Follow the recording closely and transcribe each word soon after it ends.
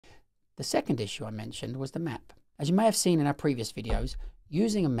The second issue I mentioned was the map. As you may have seen in our previous videos,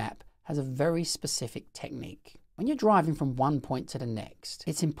 using a map has a very specific technique. When you're driving from one point to the next,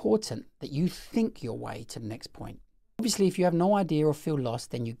 it's important that you think your way to the next point. Obviously, if you have no idea or feel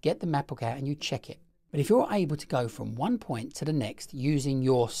lost, then you get the map book out and you check it. But if you're able to go from one point to the next using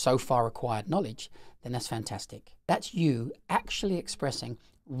your so far acquired knowledge, then that's fantastic. That's you actually expressing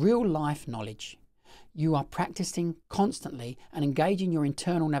real life knowledge. You are practicing constantly and engaging your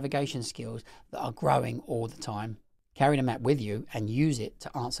internal navigation skills that are growing all the time. Carry the map with you and use it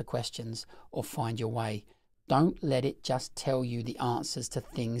to answer questions or find your way. Don't let it just tell you the answers to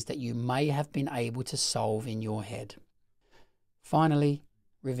things that you may have been able to solve in your head. Finally,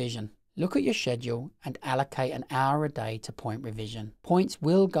 revision. Look at your schedule and allocate an hour a day to point revision. Points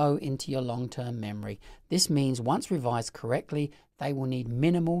will go into your long-term memory. This means once revised correctly, they will need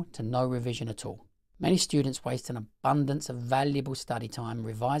minimal to no revision at all. Many students waste an abundance of valuable study time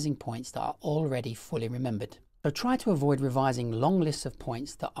revising points that are already fully remembered. So try to avoid revising long lists of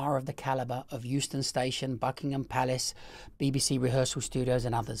points that are of the caliber of Euston Station, Buckingham Palace, BBC rehearsal studios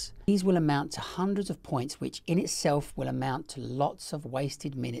and others. These will amount to hundreds of points, which in itself will amount to lots of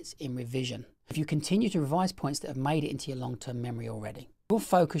wasted minutes in revision. If you continue to revise points that have made it into your long-term memory already, your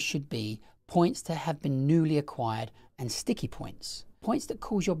focus should be points that have been newly acquired and sticky points. Points that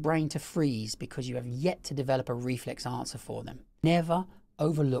cause your brain to freeze because you have yet to develop a reflex answer for them. Never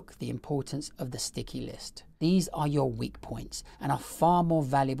overlook the importance of the sticky list. These are your weak points and are far more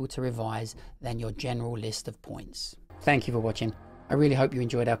valuable to revise than your general list of points. Thank you for watching. I really hope you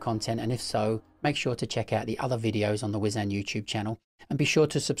enjoyed our content, and if so, make sure to check out the other videos on the Whizzan YouTube channel and be sure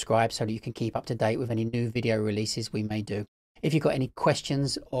to subscribe so that you can keep up to date with any new video releases we may do. If you've got any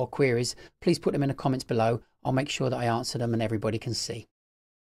questions or queries, please put them in the comments below. I'll make sure that I answer them and everybody can see.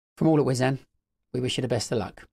 From all at Whizzan, we wish you the best of luck.